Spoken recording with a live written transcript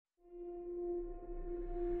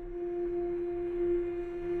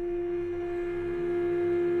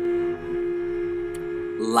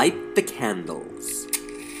Light the candles.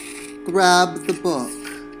 Grab the book.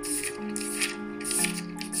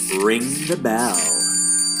 Ring the bell.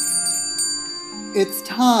 It's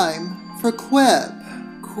time for Quip,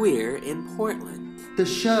 Queer in Portland. the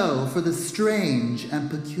show for the strange and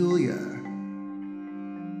peculiar.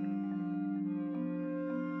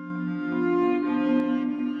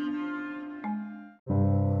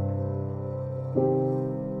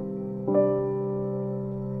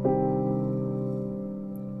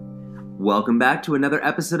 Welcome back to another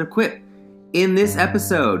episode of Quip. In this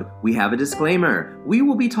episode, we have a disclaimer. We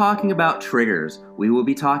will be talking about triggers. We will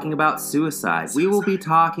be talking about suicide. We will be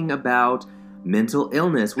talking about mental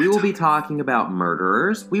illness. We will be talking about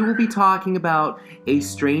murderers. We will be talking about a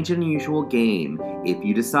strange and unusual game. If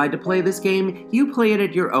you decide to play this game, you play it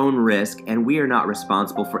at your own risk, and we are not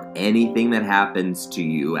responsible for anything that happens to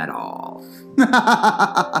you at all.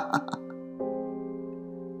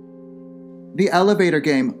 The elevator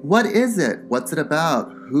game. What is it? What's it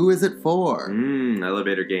about? Who is it for?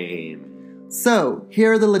 Elevator game. So,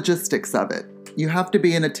 here are the logistics of it. You have to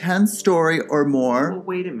be in a 10-story or more. Well,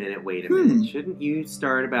 wait a minute. Shouldn't you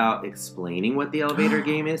start about explaining what the elevator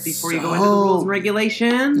game is before you go into the rules and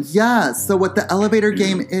regulations? Yeah, so what the elevator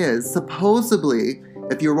game is, supposedly,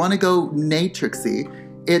 if you want to go matrixy,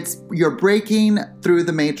 it's you're breaking through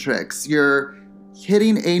the matrix. You're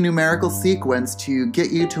hitting a numerical sequence to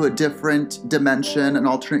get you to a different dimension, an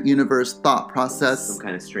alternate universe thought process. Some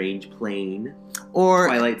kind of strange plane. Or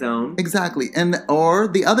Twilight Zone. Exactly. Or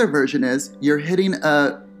the other version is you're hitting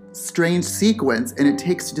a strange sequence and it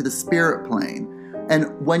takes you to the spirit plane. And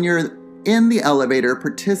when you're in the elevator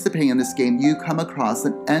participating in this game, you come across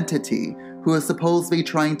an entity who is supposedly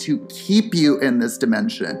trying to keep you in this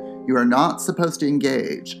dimension. You are not supposed to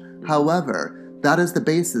engage. However, that is the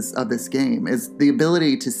basis of this game, is the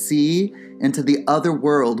ability to see into the other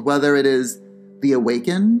world, whether it is the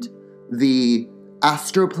awakened, the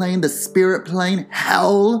astral plane, the spirit plane,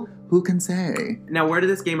 hell, who can say? Now, where did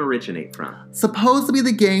this game originate from? Supposedly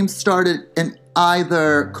the game started in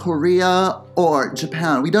either Korea or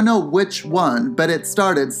Japan. We don't know which one, but it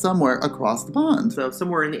started somewhere across the pond. So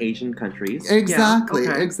somewhere in the Asian countries. Exactly,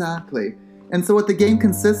 Yeah, okay. exactly. And so what the game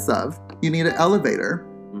consists of, you need an elevator,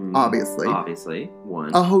 obviously. Obviously,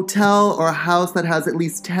 one. A hotel or a house that has at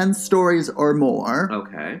least 10 stories or more.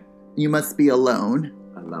 Okay. You must be alone.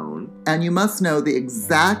 Alone. And you must know the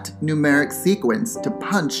exact numeric sequence to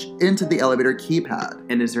punch into the elevator keypad.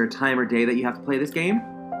 And is there a time or day that you have to play this game?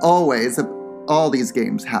 Always, all these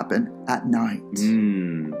games happen at night.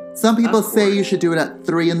 Some people say you should do it at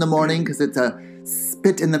 3 in the morning because it's a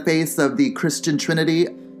spit in the face of the Christian Trinity.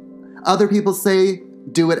 Other people say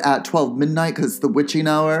do it at 12 midnight because it's the witching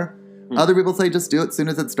hour. Other people say just do it as soon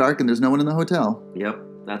as it's dark and there's no one in the hotel. Yep,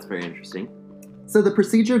 that's very interesting. So the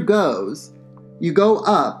procedure goes, you go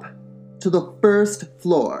up to the first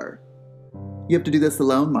floor. You have to do this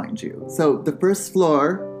alone, mind you. So the first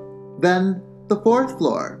floor, then the fourth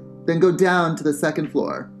floor, then go down to the second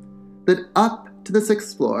floor, then up to the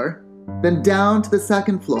sixth floor, then down to the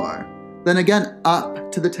second floor, then again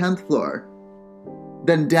up to the 10th floor,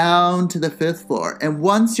 then down to the 5th floor. And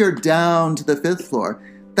once you're down to the 5th floor,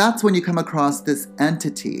 that's when you come across this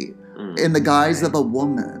entity in the guise of a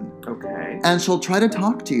woman. Okay. And she'll try to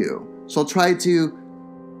talk to you. She'll try to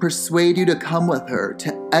persuade you to come with her,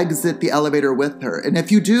 to exit the elevator with her. And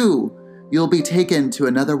if you do, you'll be taken to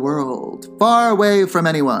another world, far away from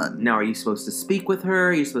anyone. Now, are you supposed to speak with her?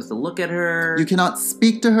 Are you supposed to look at her? You cannot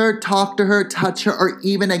speak to her, talk to her, touch her, or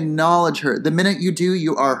even acknowledge her. The minute you do,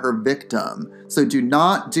 you are her victim. So do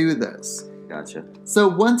not do this. Gotcha. So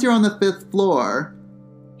once you're on the 5th floor,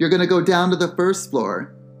 you're going to go down to the 1st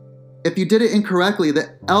floor. If you did it incorrectly,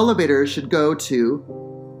 the elevator should go to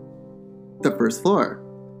the 1st floor.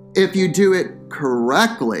 If you do it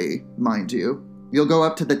correctly, mind you, you'll go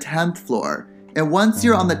up to the 10th floor. And once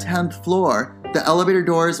you're on the 10th floor, the elevator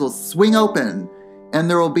doors will swing open and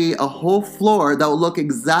there will be a whole floor that will look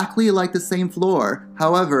exactly like the same floor.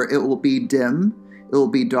 However, it will be dim, it will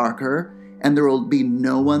be darker, and there will be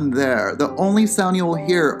no one there. The only sound you will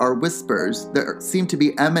hear are whispers that seem to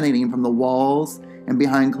be emanating from the walls and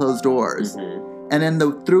behind closed doors.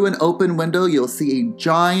 And through an open window, you'll see a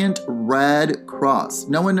giant red cross.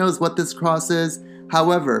 No one knows what this cross is.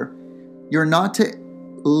 However, you're not to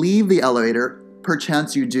leave the elevator.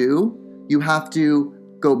 Perchance you do. You have to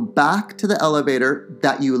go back to the elevator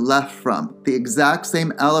that you left from, the exact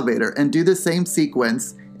same elevator, and do the same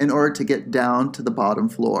sequence in order to get down to the bottom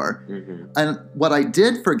floor. And what I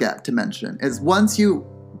did forget to mention is once you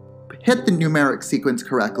hit the numeric sequence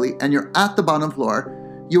correctly and you're at the bottom floor,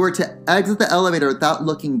 you are to exit the elevator without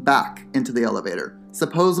looking back into the elevator.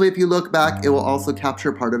 Supposedly, if you look back, it will also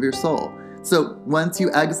capture part of your soul. So once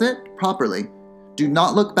you exit properly, do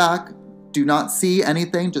not look back, do not see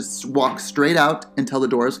anything, just walk straight out until the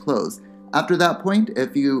door is closed. After that point,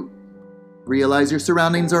 if you realize your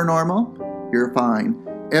surroundings are normal, you're fine.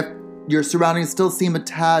 If your surroundings still seem a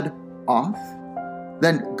tad off,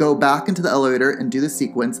 then go back into the elevator and do the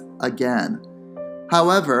sequence again.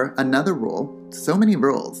 However, another rule, so many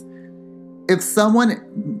rules. If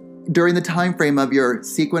someone during the time frame of your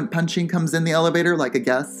sequence punching comes in the elevator, like a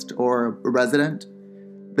guest or a resident,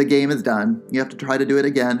 the game is done. You have to try to do it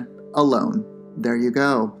again alone. There you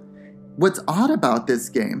go. What's odd about this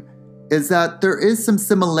game is that there is some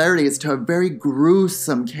similarities to a very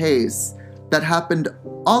gruesome case that happened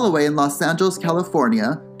all the way in Los Angeles,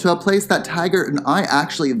 California, to a place that Tiger and I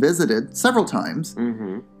actually visited several times,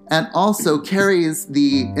 and also carries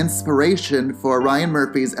the inspiration for Ryan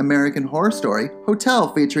Murphy's American Horror Story,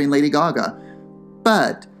 Hotel, featuring Lady Gaga.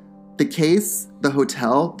 But the case, the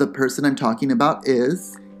hotel, the person I'm talking about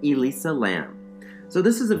is Elisa Lam. So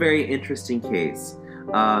this is a very interesting case.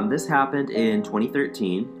 This happened in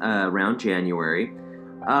 2013, around January.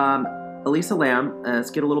 Elisa Lam,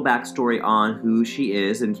 let's get a little backstory on who she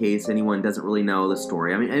is in case anyone doesn't really know the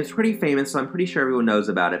story. I mean, it's pretty famous, so I'm pretty sure everyone knows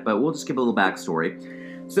about it, but we'll just give a little backstory.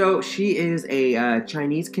 So she is a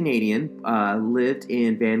Chinese-Canadian, lived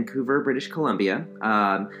in Vancouver, British Columbia.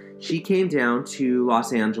 She came down to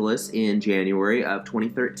Los Angeles in January of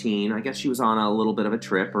 2013. I guess she was on a little bit of a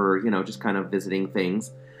trip or, just kind of visiting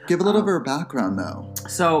things. Give a little of her background, though.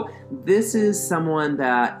 So this is someone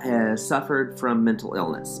that has suffered from mental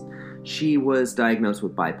illness. She was diagnosed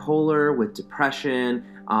with bipolar, with depression.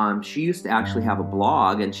 She used to actually have a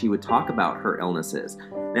blog, and she would talk about her illnesses.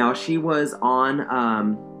 Now, she was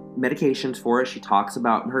on medications for it. She talks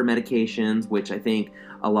about her medications, which I think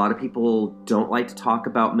a lot of people don't like to talk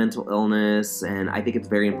about mental illness, and I think it's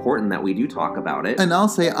very important that we do talk about it. And I'll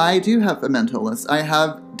say I do have a mental illness. I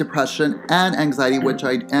have depression and anxiety, which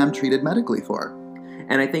I am treated medically for.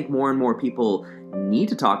 And I think more and more people need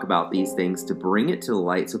to talk about these things to bring it to the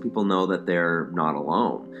light so people know that they're not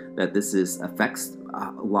alone, that this affects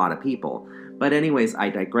a lot of people. But anyways, I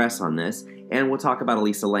digress on this, and we'll talk about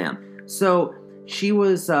Elisa Lam. So she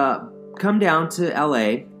was come down to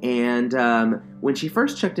LA, and when she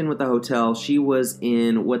first checked in with the hotel, she was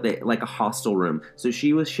in like a hostel room. So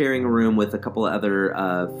she was sharing a room with a couple of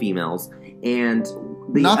other females, and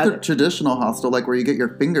the traditional hostel, like where you get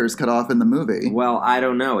your fingers cut off in the movie. Well, I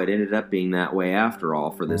don't know. It ended up being that way after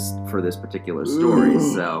all for this particular story.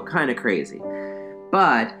 Ooh. So kind of crazy.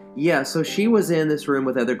 But yeah, so she was in this room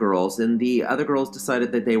with other girls, and the other girls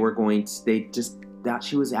decided that that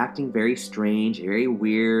she was acting very strange, very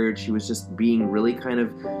weird. She was just being really kind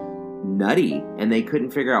of nutty, and they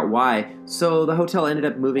couldn't figure out why. So the hotel ended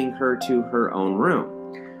up moving her to her own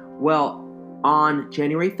room. Well, on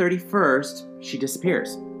January 31st, she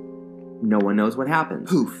disappears. No one knows what happened.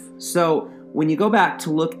 Poof. So when you go back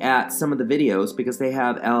to look at some of the videos, because they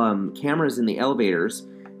have cameras in the elevators,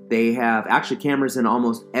 they have actually cameras in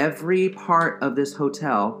almost every part of this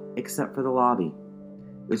hotel except for the lobby,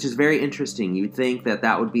 which is very interesting. You'd think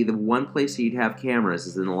that would be the one place you'd have cameras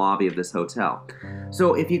is in the lobby of this hotel.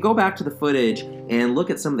 So if you go back to the footage and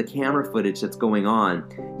look at some of the camera footage that's going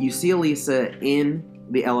on, you see Elisa in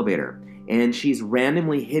the elevator, and she's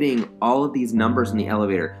randomly hitting all of these numbers in the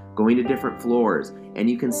elevator, going to different floors, and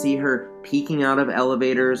you can see her peeking out of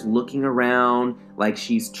elevators, looking around like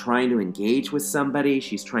she's trying to engage with somebody,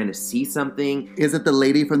 she's trying to see something. Is it the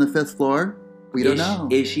lady from the 5th floor? We don't know.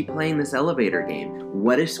 Is she playing this elevator game?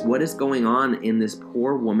 What is going on in this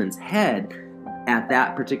poor woman's head at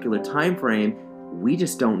that particular time frame? We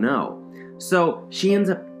just don't know. So she ends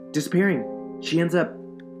up disappearing.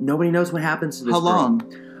 Nobody knows what happens to this girl.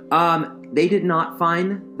 How long? They did not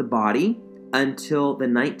find the body until the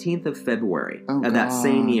 19th of February of that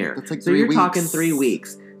same year. That's like so 3 you're weeks. talking 3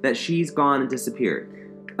 weeks that she's gone and disappeared.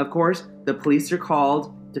 Of course, the police are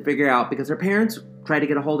called to figure out because her parents try to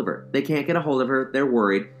get a hold of her. They can't get a hold of her. They're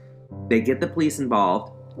worried. They get the police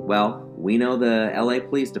involved. Well, we know the LA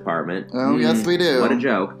Police Department. Oh, yes, we do. What a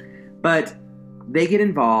joke. But they get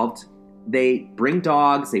involved. They bring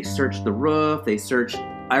dogs. They search the roof. They search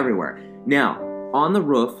everywhere. Now, on the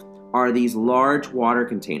roof are these large water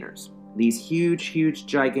containers. These huge,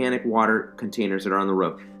 gigantic water containers that are on the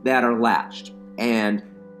roof that are latched. And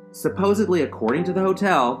supposedly, according to the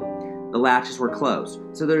hotel, the latches were closed.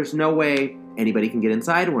 So there's no way anybody can get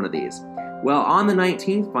inside one of these. Well, on the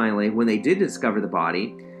 19th, finally, when they did discover the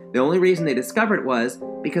body, the only reason they discovered it was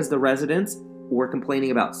because the residents were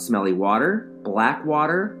complaining about smelly water, black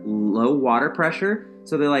water, low water pressure.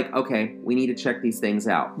 So they're like, okay, we need to check these things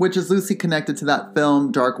out. Which is loosely connected to that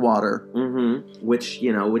film, Dark Water. Mm-hmm.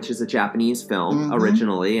 Which is a Japanese film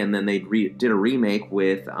originally, and then they did a remake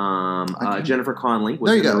with Jennifer Connelly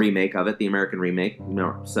was in the remake of it, the American remake.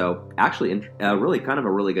 So actually, a really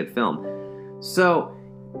good film. So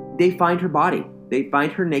they find her body. They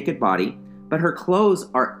find her naked body, but her clothes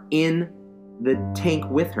are in the tank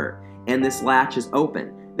with her, and this latch is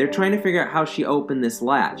open. They're trying to figure out how she opened this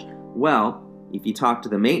latch. Well, if you talk to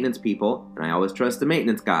the maintenance people, and I always trust the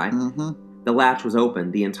maintenance guy, the latch was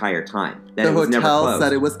open the entire time. The hotel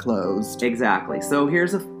said it was closed. Exactly. So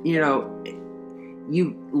here's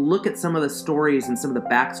you look at some of the stories and some of the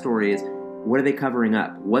backstories. What are they covering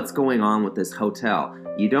up? What's going on with this hotel?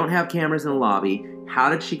 You don't have cameras in the lobby. How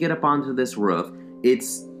did she get up onto this roof?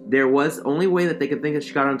 There was only way that they could think that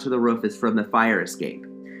she got onto the roof is from the fire escape.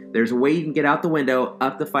 There's a way you can get out the window,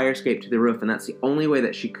 up the fire escape to the roof, and that's the only way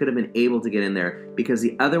that she could have been able to get in there, because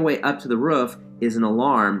the other way up to the roof is an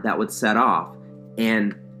alarm that would set off,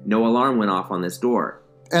 and no alarm went off on this door.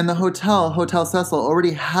 And the Hotel Cecil,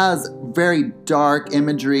 already has very dark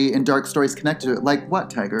imagery and dark stories connected to it. Like what,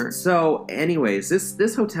 Tiger? So, anyways,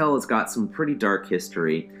 this hotel has got some pretty dark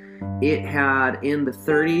history. It had, in the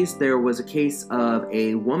 30s, there was a case of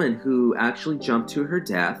a woman who actually jumped to her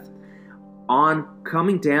death. On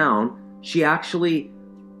coming down, she actually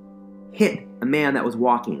hit a man that was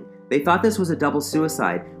walking. They thought this was a double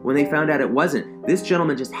suicide. When they found out it wasn't, this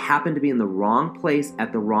gentleman just happened to be in the wrong place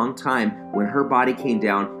at the wrong time when her body came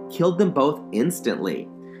down, killed them both instantly.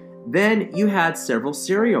 Then you had several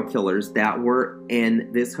serial killers that were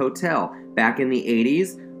in this hotel. Back in the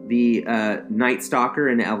 80s, the Night Stalker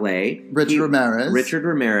in LA. Richard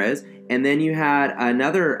Ramirez. And then you had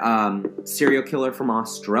another serial killer from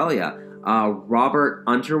Australia, Robert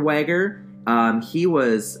Unterweger. He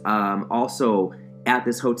was also at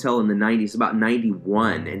this hotel in the 90s, about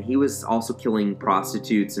 91, and he was also killing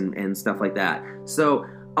prostitutes and stuff like that. So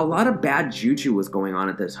a lot of bad juju was going on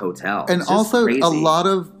at this hotel. And also crazy. A lot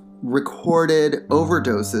of recorded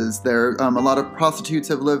overdoses there. A lot of prostitutes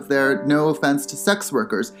have lived there. No offense to sex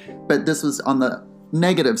workers, but this was on the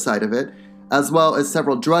negative side of it, as well as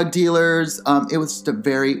several drug dealers. It was just a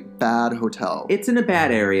very bad hotel. It's in a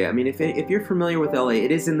bad area. I mean, if you're familiar with LA,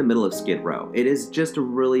 it is in the middle of Skid Row. It is just a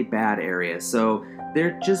really bad area. So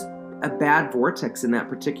they're just a bad vortex in that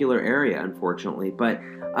particular area, unfortunately. But,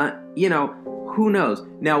 who knows?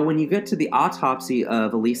 Now, when you get to the autopsy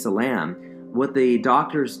of Elisa Lam, what the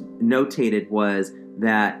doctors notated was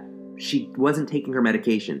that she wasn't taking her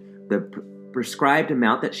medication. The prescribed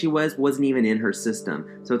amount that she wasn't even in her system.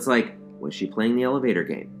 So it's like, was she playing the elevator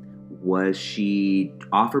game? Was she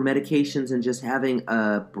off her medications and just having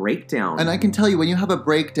a breakdown? And I can tell you, when you have a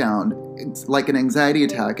breakdown, it's like an anxiety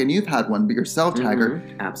attack, and you've had one yourself, Tiger.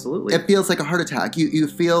 Absolutely. It feels like a heart attack. You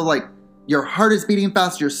feel like your heart is beating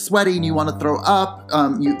fast, you're sweating, you want to throw up,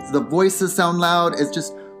 the voices sound loud. It's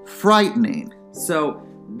just frightening. So,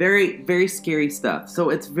 very, very scary stuff. So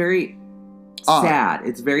it's very sad.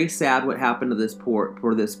 It's very sad what happened to this poor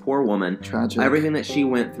woman. Tragic. Everything that she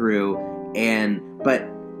went through. But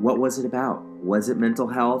what was it about? Was it mental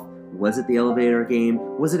health? Was it the elevator game?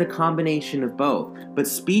 Was it a combination of both? But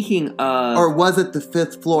speaking of... Or was it the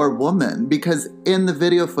fifth floor woman? Because in the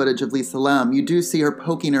video footage of Lisa Lam, you do see her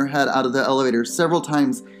poking her head out of the elevator several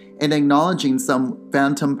times and acknowledging some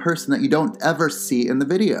phantom person that you don't ever see in the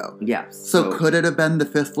video. Yes. So could it have been the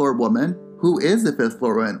fifth floor woman? Who is the fifth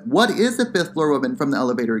floor woman? What is the fifth floor woman from the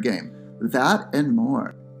elevator game? That and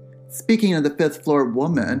more. Speaking of the fifth floor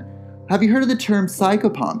woman, have you heard of the term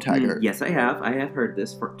psychopomp, Tiger? Yes, I have. I have heard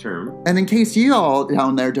this term. And in case you all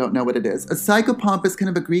down there don't know what it is, a psychopomp is kind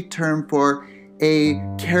of a Greek term for a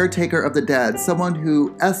caretaker of the dead, someone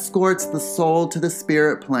who escorts the soul to the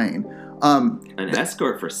spirit plane. An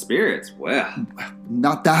escort for spirits? Well,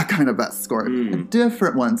 not that kind of escort. A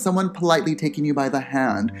different one. Someone politely taking you by the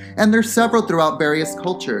hand. And there's several throughout various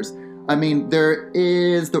cultures. I mean, there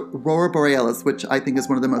is the Aurora Borealis, which I think is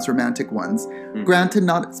one of the most romantic ones. Granted,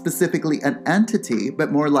 not specifically an entity,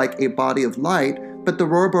 but more like a body of light. But the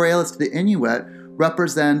Aurora Borealis to the Inuit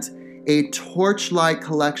represent a torch-like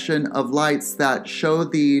collection of lights that show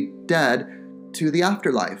the dead to the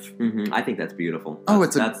afterlife. I think that's beautiful.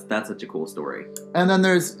 That's such a cool story. And then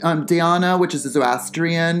there's Diana, which is a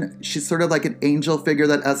Zoroastrian. She's sort of like an angel figure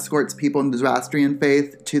that escorts people in the Zoroastrian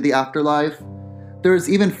faith to the afterlife. There's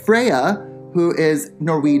even Freya, who is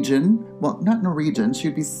Norwegian. Well, not Norwegian. She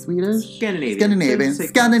would be Swedish?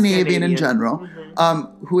 Scandinavian in general.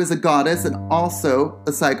 Who is a goddess and also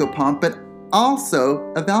a psychopomp, but also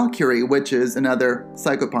a Valkyrie, which is another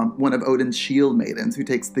psychopomp, one of Odin's shield maidens, who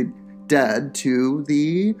takes the dead to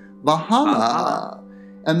the Valhalla.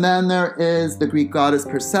 And then there is the Greek goddess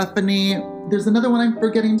Persephone. There's another one I'm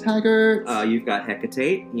forgetting, Taggart. You've got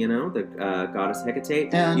Hecate, the goddess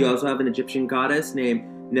Hecate. And you also have an Egyptian goddess named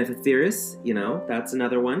Nephthys, that's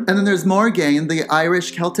another one. And then there's Morgaine, the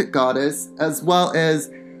Irish Celtic goddess, as well as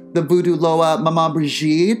the Voodoo Loa Mama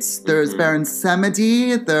Brigitte. There's Baron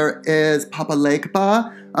Samedi. There is Papa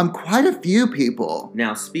Legba. Quite a few people.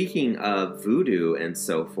 Now, speaking of voodoo and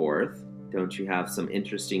so forth, don't you have some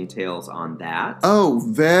interesting tales on that? Oh,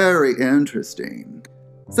 very interesting.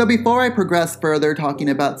 So before I progress further talking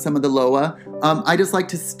about some of the Loa, I just like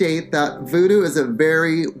to state that voodoo is a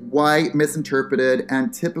very white, misinterpreted,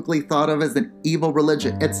 and typically thought of as an evil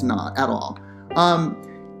religion. It's not at all.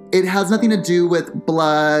 It has nothing to do with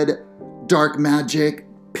blood, dark magic,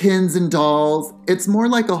 pins and dolls. It's more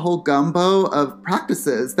like a whole gumbo of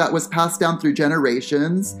practices that was passed down through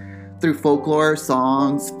generations, through folklore,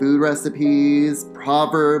 songs, food recipes,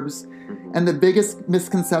 proverbs. And the biggest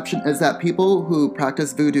misconception is that people who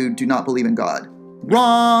practice voodoo do not believe in God.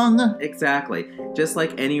 Wrong! Exactly. Just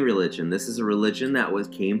like any religion. This is a religion that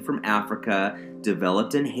came from Africa,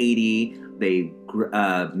 developed in Haiti. They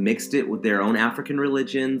mixed it with their own African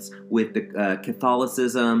religions, with the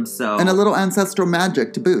Catholicism. And a little ancestral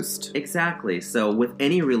magic to boost. Exactly. So with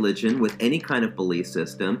any religion, with any kind of belief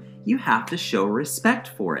system, you have to show respect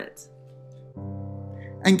for it.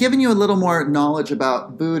 And giving you a little more knowledge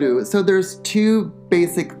about voodoo, so there's two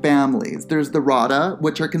basic families. There's the Rada,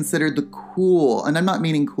 which are considered the cool, and I'm not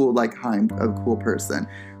meaning cool like I'm a cool person.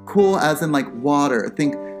 Cool as in like water.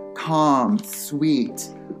 Think calm, sweet.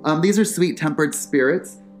 These are sweet-tempered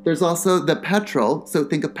spirits. There's also the petrol, so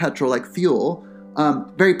think of petrol like fuel.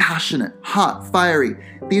 Very passionate, hot, fiery.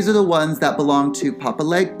 These are the ones that belong to Papa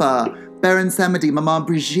Legba, Baron Samedi, Maman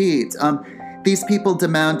Brigitte. These people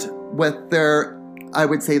demand with their, I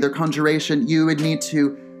would say, their conjuration, you would need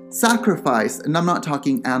to sacrifice, and I'm not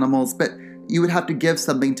talking animals, but you would have to give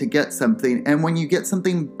something to get something. And when you get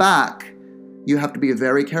something back, you have to be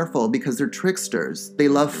very careful because they're tricksters. They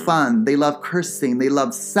love fun. They love cursing. They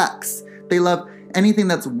love sex. They love anything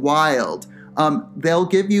that's wild. They'll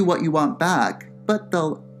give you what you want back, but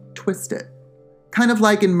they'll twist it. Kind of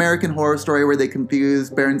like in American Horror Story where they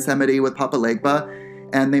confused Baron Samedi with Papa Legba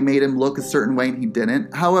and they made him look a certain way and he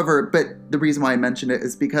didn't. However, but the reason why I mentioned it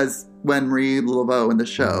is because when Marie Laveau in the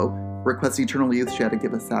show requested eternal youth, she had to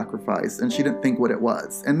give a sacrifice and she didn't think what it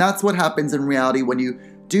was. And that's what happens in reality when you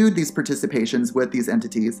do these participations with these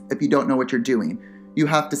entities if you don't know what you're doing. You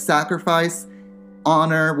have to sacrifice,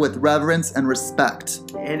 honor with reverence and respect.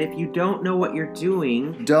 And if you don't know what you're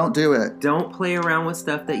doing, don't do it. Don't play around with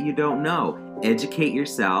stuff that you don't know. Educate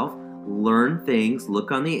yourself, learn things,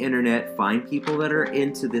 look on the internet, find people that are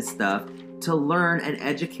into this stuff to learn and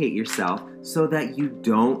educate yourself so that you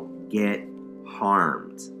don't get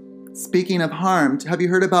harmed. Speaking of harmed, have you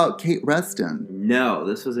heard about Kate Reskin? No,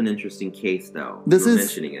 this was an interesting case, though. This is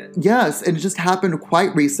mentioning it. Yes, and it just happened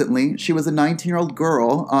quite recently. She was a 19-year-old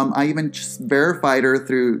girl. I even just verified her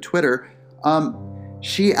through Twitter.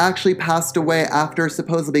 She actually passed away after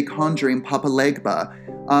supposedly conjuring Papa Legba.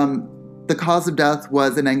 The cause of death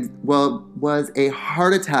was a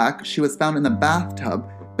heart attack. She was found in the bathtub,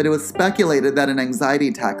 but it was speculated that an anxiety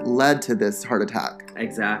attack led to this heart attack.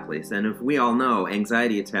 Exactly. And if we all know,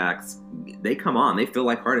 anxiety attacks, they come on. They feel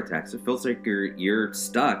like heart attacks. It feels like you're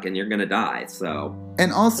stuck and you're going to die. So.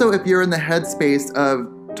 And also, if you're in the headspace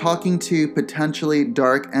of talking to potentially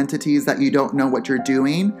dark entities that you don't know what you're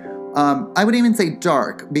doing, I would even say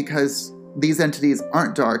dark because these entities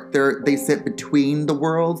aren't dark. They sit between the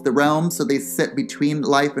worlds, the realms, so they sit between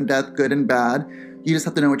life and death, good and bad. You just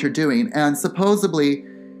have to know what you're doing. And supposedly,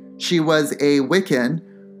 she was a Wiccan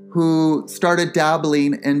who started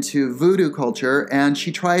dabbling into voodoo culture, and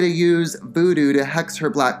she tried to use voodoo to hex her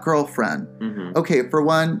black girlfriend. Mm-hmm. Okay, for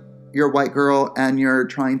one, you're a white girl, and you're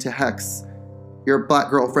trying to hex your black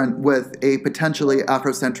girlfriend with a potentially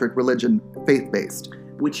Afrocentric religion, faith-based.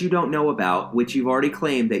 Which you don't know about, which you've already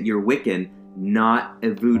claimed that you're Wiccan, not a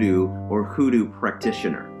voodoo or hoodoo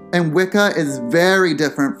practitioner. And Wicca is very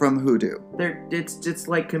different from hoodoo. It's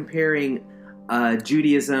like comparing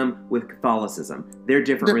Judaism with Catholicism. They're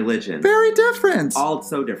different religions. Very different. All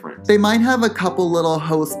so different. They might have a couple little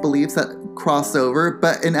host beliefs that cross over,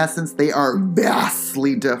 but in essence, they are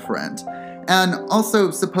vastly different. And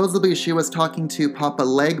also, supposedly, she was talking to Papa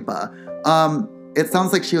Legba. It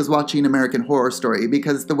sounds like she was watching American Horror Story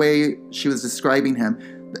because the way she was describing him,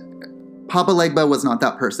 Papa Legba was not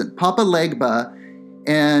that person. Papa Legba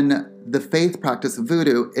in the faith practice of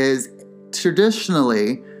voodoo is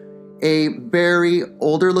traditionally a very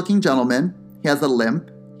older-looking gentleman. He has a limp.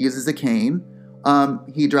 He uses a cane.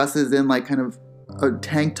 He dresses in like kind of a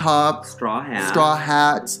tank top, Straw hat.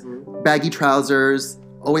 Mm-hmm. Baggy trousers,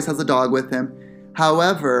 always has a dog with him.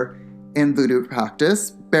 However, in voodoo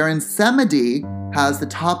practice, Baron Samedi has the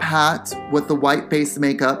top hat with the white face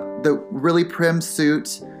makeup, the really prim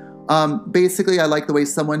suit. Basically, I like the way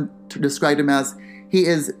someone described him as he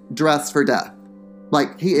is dressed for death.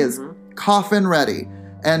 Like, he is coffin ready.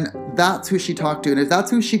 And that's who she talked to. And if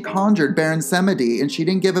that's who she conjured, Baron Samedi, and she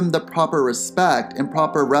didn't give him the proper respect and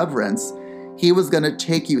proper reverence, he was going to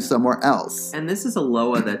take you somewhere else. And this is a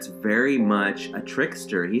Loa that's very much a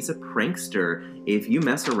trickster. He's a prankster. If you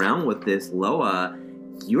mess around with this Loa,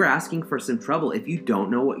 you're asking for some trouble if you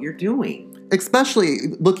don't know what you're doing. Especially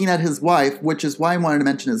looking at his wife, which is why I wanted to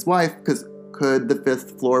mention his wife, because could the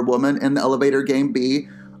fifth floor woman in the elevator game be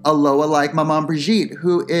a Loa like Maman Brigitte,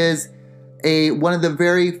 who is one of the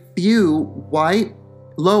very few white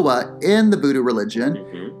Loa in the voodoo religion.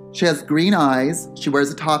 Mm-hmm. She has green eyes. She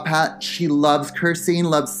wears a top hat. She loves cursing,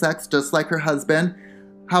 loves sex, just like her husband.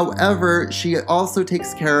 However, she also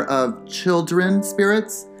takes care of children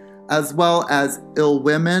spirits as well as ill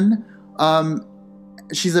women.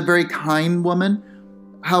 She's a very kind woman.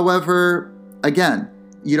 However, again,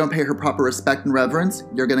 you don't pay her proper respect and reverence,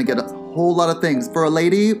 you're going to get a whole lot of things. For a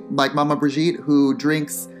lady like Mama Brigitte who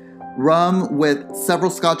drinks rum with several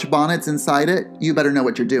Scotch bonnets inside it, you better know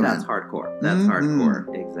what you're doing. That's hardcore. That's hardcore.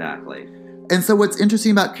 Exactly. And so what's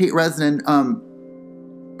interesting about Kate Resnick,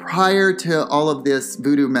 prior to all of this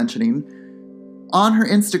voodoo mentioning, on her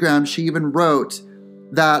Instagram, she even wrote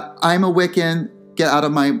that I'm a Wiccan, get out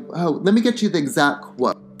of my... Oh, let me get you the exact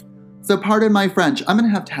quote. So pardon my French. I'm going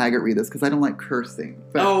to have Taggart read this because I don't like cursing.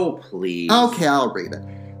 But, oh, please. Okay, I'll read it.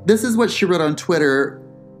 This is what she wrote on Twitter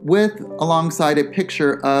alongside a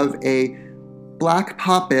picture of a black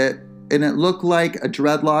puppet, and it looked like a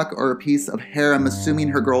dreadlock or a piece of hair, I'm assuming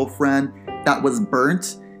her girlfriend, that was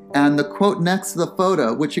burnt. And the quote next to the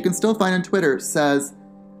photo, which you can still find on Twitter, says,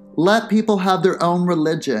 "Let people have their own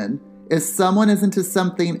religion. If someone is into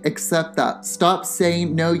something, accept that. Stop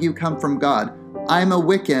saying, no, you come from God. I'm a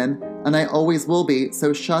Wiccan, and I always will be,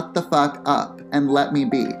 so shut the fuck up and let me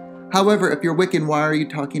be." However, if you're Wiccan, why are you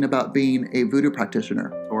talking about being a voodoo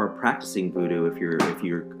practitioner? Or practicing voodoo if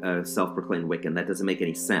you're a self-proclaimed Wiccan. That doesn't make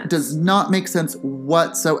any sense. Does not make sense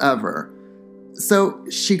whatsoever. So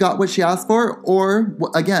she got what she asked for? Or,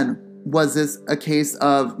 again, was this a case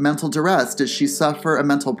of mental duress? Did she suffer a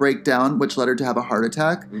mental breakdown, which led her to have a heart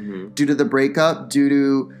attack? Mm-hmm. Due to the breakup, due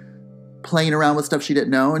to playing around with stuff she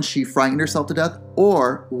didn't know, and she frightened herself to death?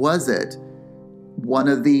 Or was it one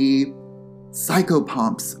of the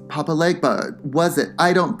Psychopomps, Papa Legba? Was it?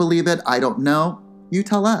 I don't believe it. I don't know. You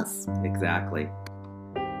tell us. Exactly.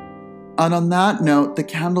 And on that note, the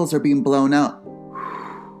candles are being blown out.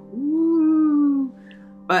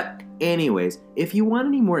 But anyways, if you want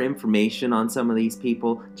any more information on some of these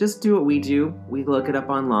people, just do what we do. We look it up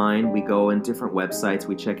online. We go in different websites.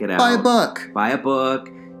 We check it out. Buy a book. Buy a book.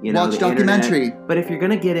 You know, watch documentary. Internet. But if you're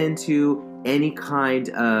going to get into any kind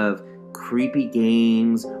of creepy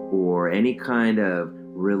games or any kind of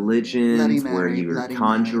religions where you're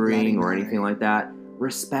conjuring or anything like that,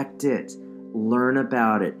 respect it. Learn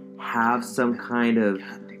about it. Have some kind of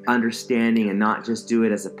understanding and not just do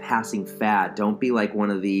it as a passing fad. Don't be like one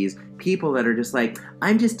of these people that are just like,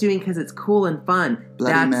 I'm just doing because it's cool and fun.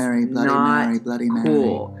 Bloody Mary.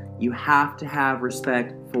 Cool. You have to have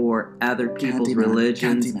respect for other people's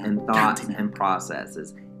religions and thoughts and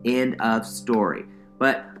processes. End of story.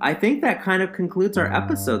 But I think that kind of concludes our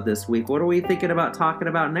episode this week. What are we thinking about talking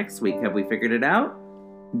about next week? Have we figured it out?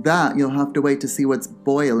 That you'll have to wait to see what's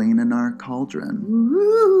boiling in our cauldron.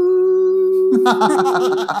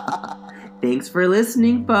 Thanks for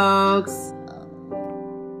listening, folks.